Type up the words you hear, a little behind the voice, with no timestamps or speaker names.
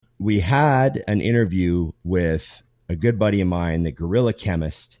we had an interview with a good buddy of mine, the Gorilla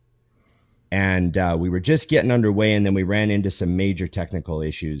Chemist, and we were just getting underway, and then we ran into some major technical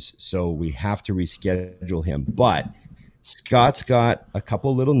issues, so we have to reschedule him. But Scott's got a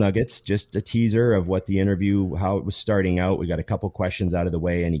couple little nuggets, just a teaser of what the interview, how it was starting out. We got a couple questions out of the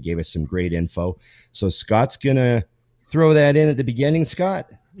way, and he gave us some great info. So Scott's going to throw that in at the beginning, Scott.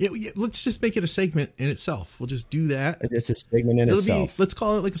 Yeah, let's just make it a segment in itself. We'll just do that. It's a segment in itself. Let's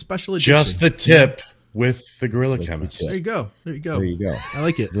call it like a special edition. Just the tip with the Gorilla Chemist. There you go. I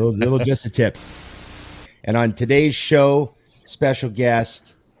like it. Little just a tip. And on today's show, special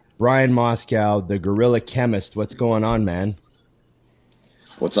guest, Brian Moscow, the Gorilla Chemist. What's going on, man?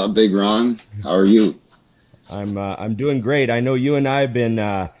 What's up, Big Ron? How are you? I'm doing great. I know you and I have been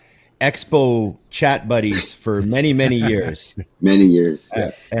Expo chat buddies for many, many years. Many years,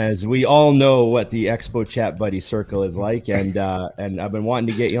 yes. As we all know what the Expo chat buddy circle is like, and I've been wanting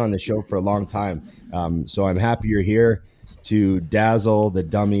to get you on the show for a long time. So I'm happy you're here to dazzle the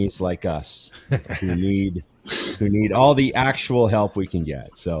dummies like us who need all the actual help we can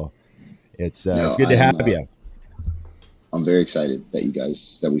get. So it's good to have you. I'm very excited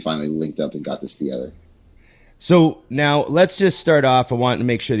that we finally linked up and got this together. So now let's just start off. I want to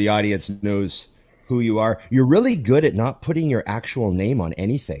make sure the audience knows who you are. You're really good at not putting your actual name on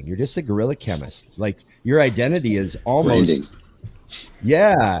anything. You're just a Gorilla Chemist. Like your identity is almost branding.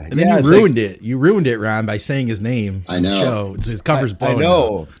 Yeah. And then you ruined it. You ruined it, Ron, by saying his name. I know. On the show. His cover's blown. I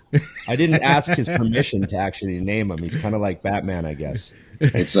know. I didn't ask his permission to actually name him. He's kind of like Batman, I guess.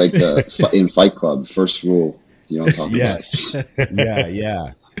 It's like in Fight Club, first rule, you don't talk yes. about it.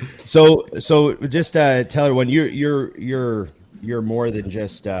 Yeah. So just tell everyone you're more than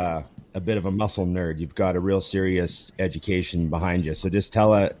just a bit of a muscle nerd. You've got a real serious education behind you. So just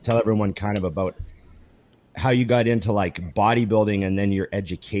tell everyone kind of about how you got into like bodybuilding and then your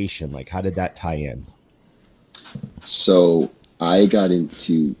education. Like how did that tie in? So I got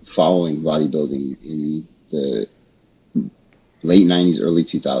into following bodybuilding in the late 90s, early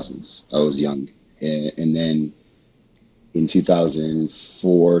 2000s. I was young. And then in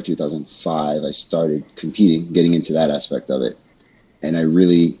 2004, 2005, I started competing, getting into that aspect of it. And I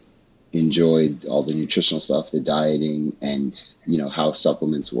really enjoyed all the nutritional stuff, the dieting, and, how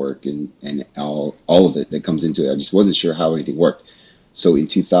supplements work and all of it that comes into it. I just wasn't sure how anything worked. So in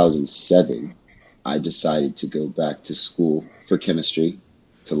 2007, I decided to go back to school for chemistry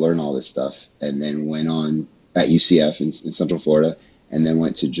to learn all this stuff, and then went on at UCF in Central Florida, and then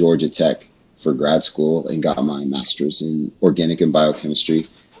went to Georgia Tech for grad school and got my master's in organic and biochemistry.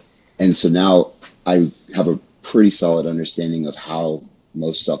 And so now I have a pretty solid understanding of how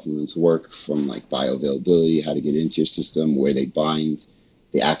most supplements work, from like bioavailability, how to get into your system, where they bind,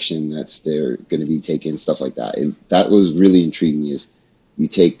 the action they're going to be taken, stuff like that. And that was really intriguing me, is you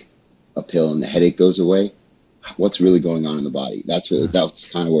take a pill and the headache goes away. What's really going on in the body? That's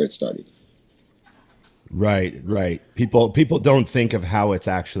kind of where it started. Right. People don't think of how it's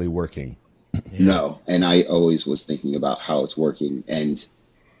actually working. Yeah. No, and I always was thinking about how it's working. And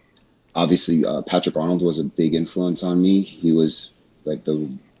obviously, Patrick Arnold was a big influence on me. He was like the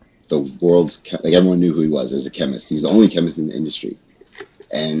world's, like everyone knew who he was as a chemist. He was the only chemist in the industry.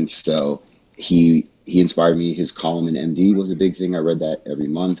 And so he inspired me. His column in MD was a big thing. I read that every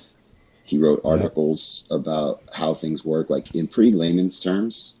month. He wrote articles about how things work, like in pretty layman's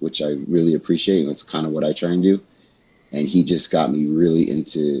terms, which I really appreciate. That's kind of what I try and do. And he just got me really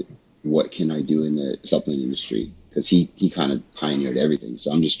into what can I do in the supplement industry, because he kind of pioneered everything.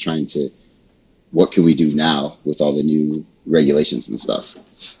 So I'm just trying to, what can we do now with all the new regulations and stuff?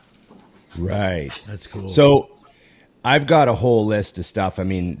 Right. That's cool. So I've got a whole list of stuff. I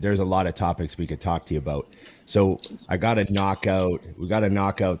mean, there's a lot of topics we could talk to you about. So we got to knock out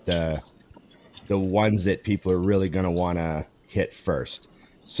the ones that people are really going to want to hit first.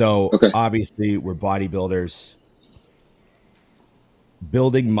 So Obviously we're bodybuilders.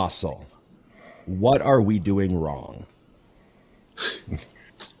 Building muscle. What are we doing wrong?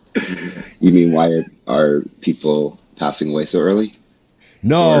 You mean why are people passing away so early?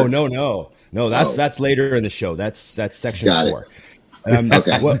 No. That's later in the show. That's section 4.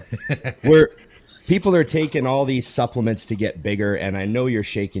 Where people are taking all these supplements to get bigger, and I know you're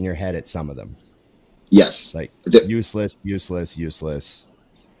shaking your head at some of them. Yes. Like useless,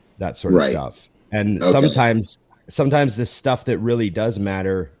 that sort of stuff. And sometimes the stuff that really does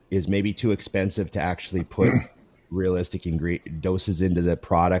matter is maybe too expensive to actually put realistic doses into the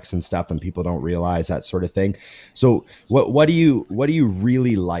products and stuff, and people don't realize that sort of thing. So what do you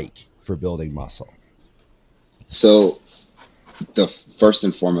really like for building muscle? So the first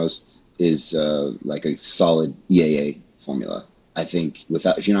and foremost is like a solid EAA formula. I think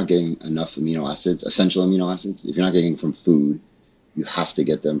without if you're not getting enough amino acids, essential amino acids, if you're not getting them from food, you have to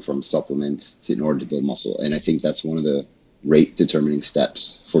get them from supplements in order to build muscle. And I think that's one of the rate determining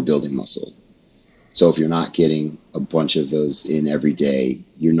steps for building muscle. So if you're not getting a bunch of those in every day,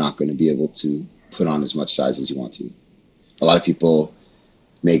 you're not going to be able to put on as much size as you want to. A lot of people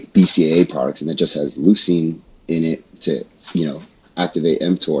make BCAA products and it just has leucine in it to, activate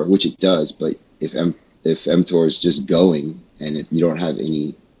mTOR, which it does. But if mTOR is just going and you don't have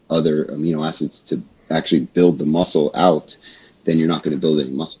any other amino acids to actually build the muscle out, then you're not going to build any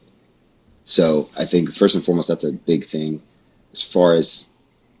muscle. So I think first and foremost, that's a big thing. As far as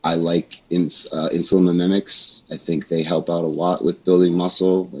I like insulin mimetics, I think they help out a lot with building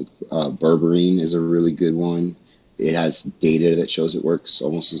muscle. Like berberine is a really good one. It has data that shows it works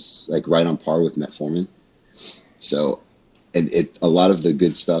almost as like right on par with metformin. So a lot of the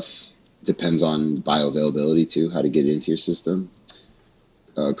good stuff depends on bioavailability too, how to get it into your system.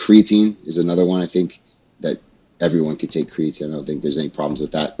 Creatine is another one. I think that everyone could take creatine. I don't think there's any problems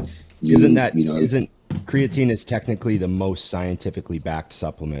with that. Isn't creatine is technically the most scientifically backed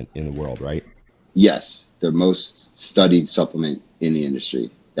supplement in the world, right? Yes, the most studied supplement in the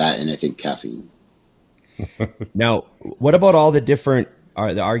industry. That and I think caffeine. Now, what about all the different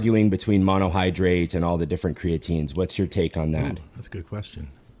the arguing between monohydrate and all the different creatines? What's your take on that? Ooh, that's a good question.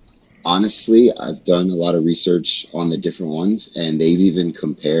 Honestly, I've done a lot of research on the different ones, and they've even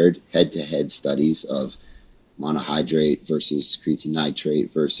compared head-to-head studies of monohydrate versus creatine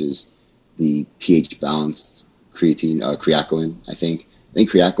nitrate versus the pH balanced creatine, creatinine. I think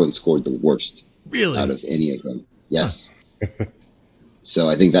creatinine scored the worst out of any of them. Yes. Huh. So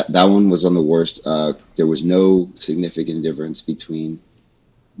I think that one was on the worst. There was no significant difference between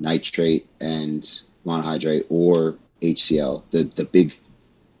nitrate and monohydrate or HCl. The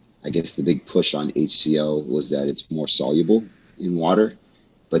big push on HCl was that it's more soluble in water,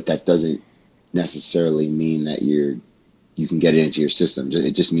 but that doesn't necessarily mean that you can get it into your system.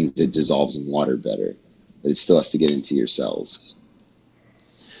 It just means it dissolves in water better, but it still has to get into your cells.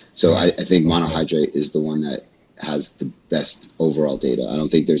 So I think monohydrate is the one that has the best overall data. I don't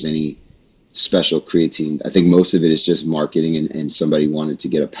think there's any special creatine. I think most of it is just marketing and somebody wanted to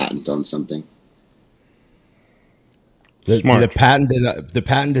get a patent on something. The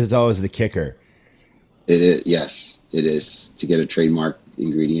patent is always the kicker. It is, yes, it is, to get a trademark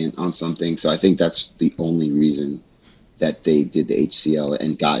ingredient on something. So I think that's the only reason that they did the HCl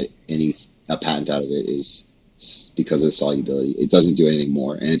and got a patent out of it is because of the solubility. It doesn't do anything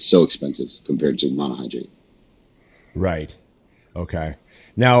more, and it's so expensive compared to monohydrate. Right. Okay.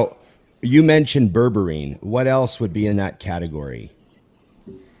 Now, you mentioned berberine. What else would be in that category?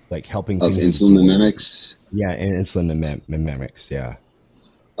 Like helping of insulin mimetics? Yeah, and insulin mimetics, yeah.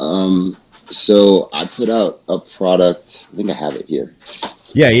 So I put out a product. I think I have it here.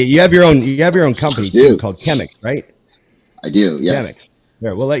 Yeah, you have your own company too, called Chemix, right? I do. Yes. Chemix.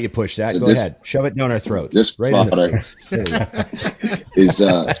 There, we'll let you push that. So Go ahead, shove it down our throats. This right product is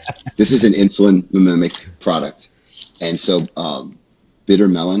this is an insulin mimic product, and so bitter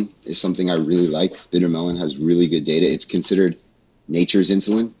melon is something I really like. Bitter melon has really good data. It's considered nature's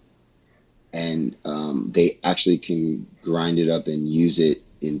insulin, and they actually can grind it up and use it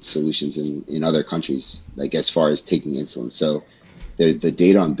in solutions in other countries, like as far as taking insulin. So the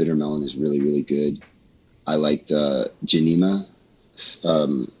data on bitter melon is really, really good. I liked Genema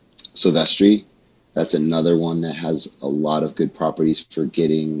Silvestri. That's another one that has a lot of good properties for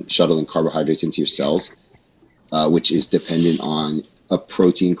shuttling carbohydrates into your cells, which is dependent on a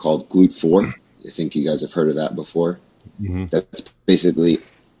protein called GLUT4. I think you guys have heard of that before. Mm-hmm. That's basically,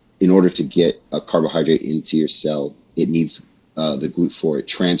 in order to get a carbohydrate into your cell, it needs the GLUT4. It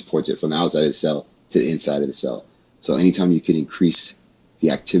transports it from the outside of the cell to the inside of the cell. So anytime you can increase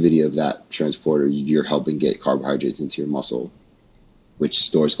the activity of that transporter, you're helping get carbohydrates into your muscle, which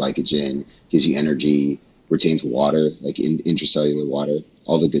stores glycogen, gives you energy, retains water, like intracellular water,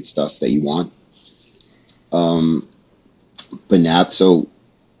 all the good stuff that you want.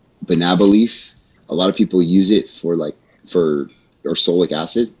 Banaba leaf, a lot of people use it for ursolic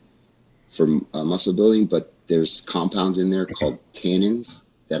acid for muscle building, but there's compounds in there called tannins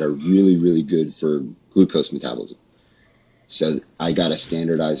that are really, really good for glucose metabolism. So I got a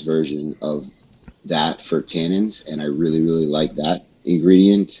standardized version of that for tannins, and I really, really like that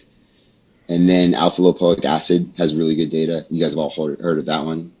ingredient. And then alpha lipoic acid has really good data. You guys have all heard of that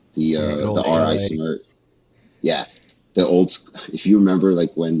one. The R isomer. Yeah. If you remember,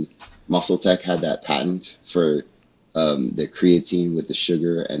 like when Muscle Tech had that patent for the creatine with the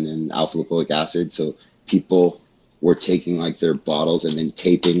sugar and then alpha lipoic acid. So people were taking like their bottles and then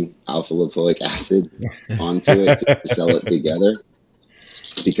taping alpha lipoic acid onto it to sell it together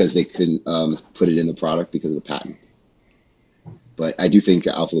because they couldn't put it in the product because of the patent. But I do think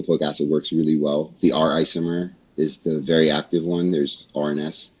alpha lipoic acid works really well. The R isomer is the very active one. There's R and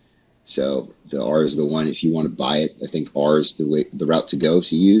S. So the R is the one, if you want to buy it, I think R is the route to go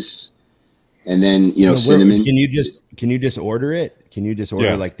to use. And then, cinnamon. Can you just order it? Can you just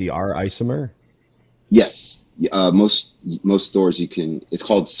order like the R isomer? Yes. Most stores you can, it's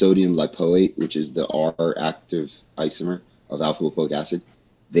called sodium lipoate, which is the R active isomer of alpha lipoic acid.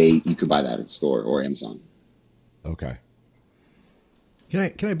 You can buy that at store or Amazon. Okay.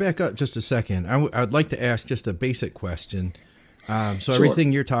 Can I back up just a second? I'd like to ask just a basic question. So Sure.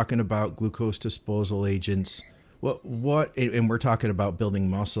 everything you're talking about, glucose disposal agents, and we're talking about building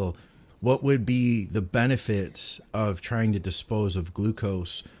muscle, what would be the benefits of trying to dispose of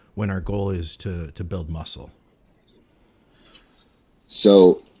glucose when our goal is to build muscle?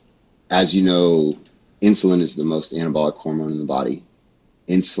 So, as you know, insulin is the most anabolic hormone in the body.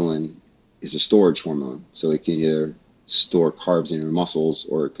 Insulin is a storage hormone, so it can either store carbs in your muscles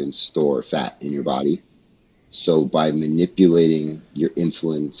or it can store fat in your body. So by manipulating your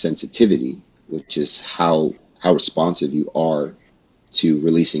insulin sensitivity, which is how responsive you are to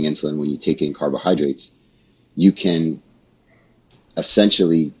releasing insulin when you take in carbohydrates, you can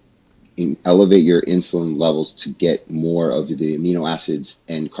essentially elevate your insulin levels to get more of the amino acids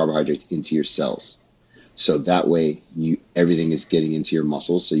and carbohydrates into your cells. So that way everything is getting into your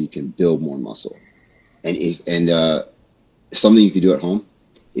muscles so you can build more muscle. And something you can do at home,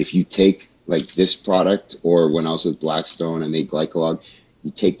 if you take like this product, or when I was with Blackstone, I made Glycolog,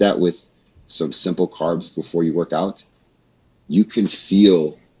 you take that with some simple carbs before you work out, you can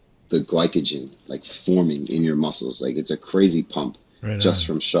feel the glycogen like forming in your muscles. Like it's a crazy pump just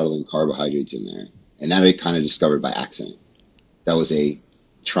from shuttling carbohydrates in there. And that I kind of discovered by accident. That was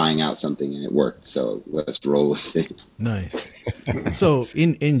trying out something and it worked. So let's roll with it. Nice. So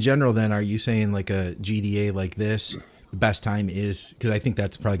in general, then, are you saying like a GDA like this, the best time is, because I think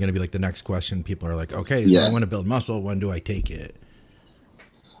that's probably going to be like the next question. People are like, okay, so I want to build muscle. When do I take it?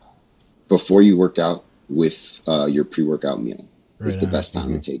 Before you work out with your pre-workout meal is the best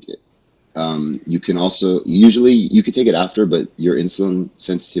time to take it. You can also, usually you could take it after, but your insulin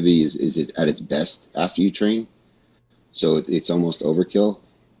sensitivity is at its best after you train. So it's almost overkill,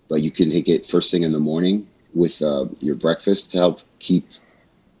 but you can take it first thing in the morning with your breakfast to help keep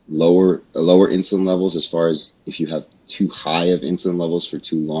lower insulin levels. As far as if you have too high of insulin levels for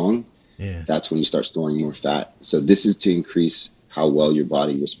too long, that's when you start storing more fat. So this is to increase how well your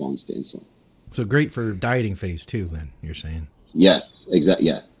body responds to insulin. So great for dieting phase too, then, you're saying? Yes, exactly.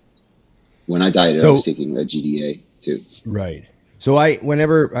 Yeah. When I dieted, I was taking a GDA too. Right. So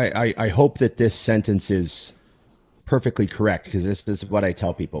I hope that this sentence is perfectly correct, because this is what I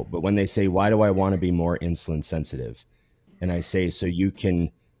tell people. But when they say, why do I want to be more insulin sensitive? And I say, so you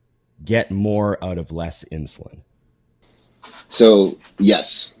can get more out of less insulin. So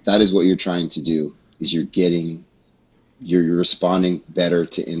yes, that is what you're trying to do, is you're responding better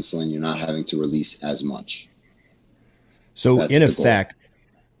to insulin. You're not having to release as much. So That's in the effect,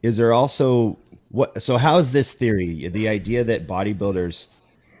 is there also so how's this theory, the idea that bodybuilders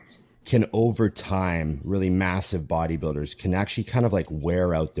can over time, really massive bodybuilders can actually kind of like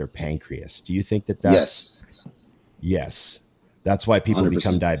wear out their pancreas? Do you think that's yes. That's why people 100%.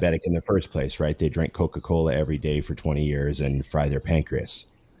 become diabetic in the first place, right? They drink Coca-Cola every day for 20 years and fry their pancreas.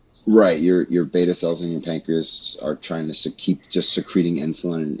 Right. Your beta cells in your pancreas are trying to keep just secreting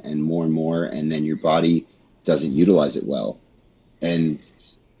insulin and more, and then your body doesn't utilize it well. And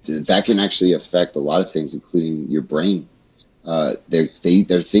that can actually affect a lot of things, including your brain. They're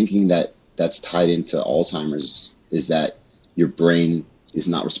thinking that that's tied into Alzheimer's, is that your brain is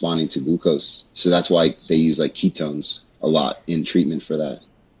not responding to glucose. So that's why they use like ketones a lot in treatment for that.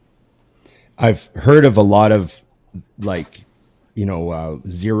 I've heard of a lot of like,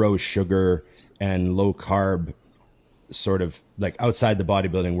 zero sugar and low carb sort of like outside the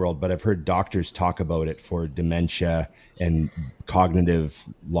bodybuilding world, but I've heard doctors talk about it for dementia and cognitive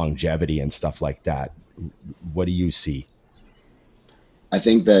longevity and stuff like that. What do you see? I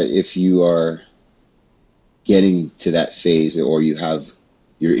think that if you are getting to that phase, or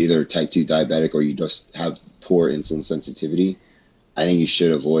you're either type 2 diabetic or you just have poor insulin sensitivity, I think you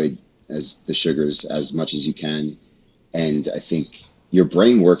should avoid the sugars as much as you can. And I think your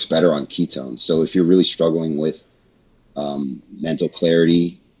brain works better on ketones. So if you're really struggling with mental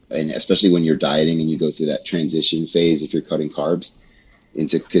clarity, and especially when you're dieting and you go through that transition phase, if you're cutting carbs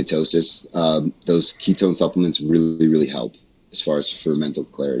into ketosis, those ketone supplements really, really help as far as for mental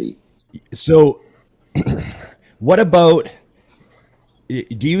clarity. So What about,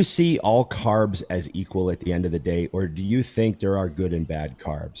 do you see all carbs as equal at the end of the day, or do you think there are good and bad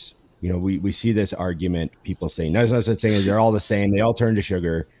carbs? You know, we see this argument, people saying, no, there's no such thing as they're all the same. They all turn to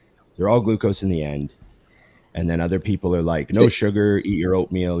sugar. They're all glucose in the end. And then other people are like, no sugar, eat your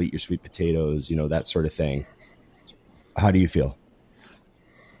oatmeal, eat your sweet potatoes, you know, that sort of thing. How do you feel?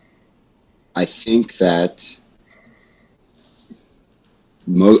 I think that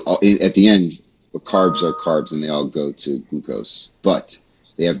at the end, carbs are carbs and they all go to glucose, but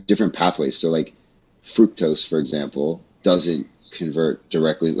they have different pathways. So like fructose, for example, doesn't convert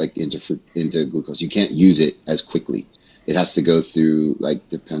directly like into glucose. You can't use it as quickly. It has to go through like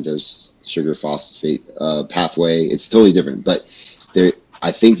the pentose sugar phosphate pathway. It's totally different. But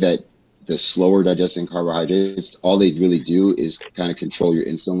I think that the slower digesting carbohydrates, all they really do is kind of control your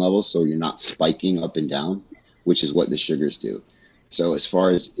insulin levels so you're not spiking up and down, which is what the sugars do. So as far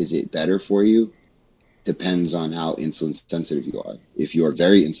as is it better for you, depends on how insulin sensitive you are. If you are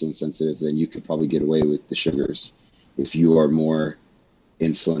very insulin sensitive, then you could probably get away with the sugars. If you are more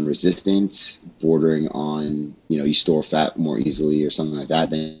insulin resistant, bordering on, you store fat more easily or something like that,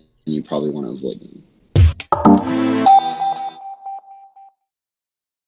 then you probably want to avoid them.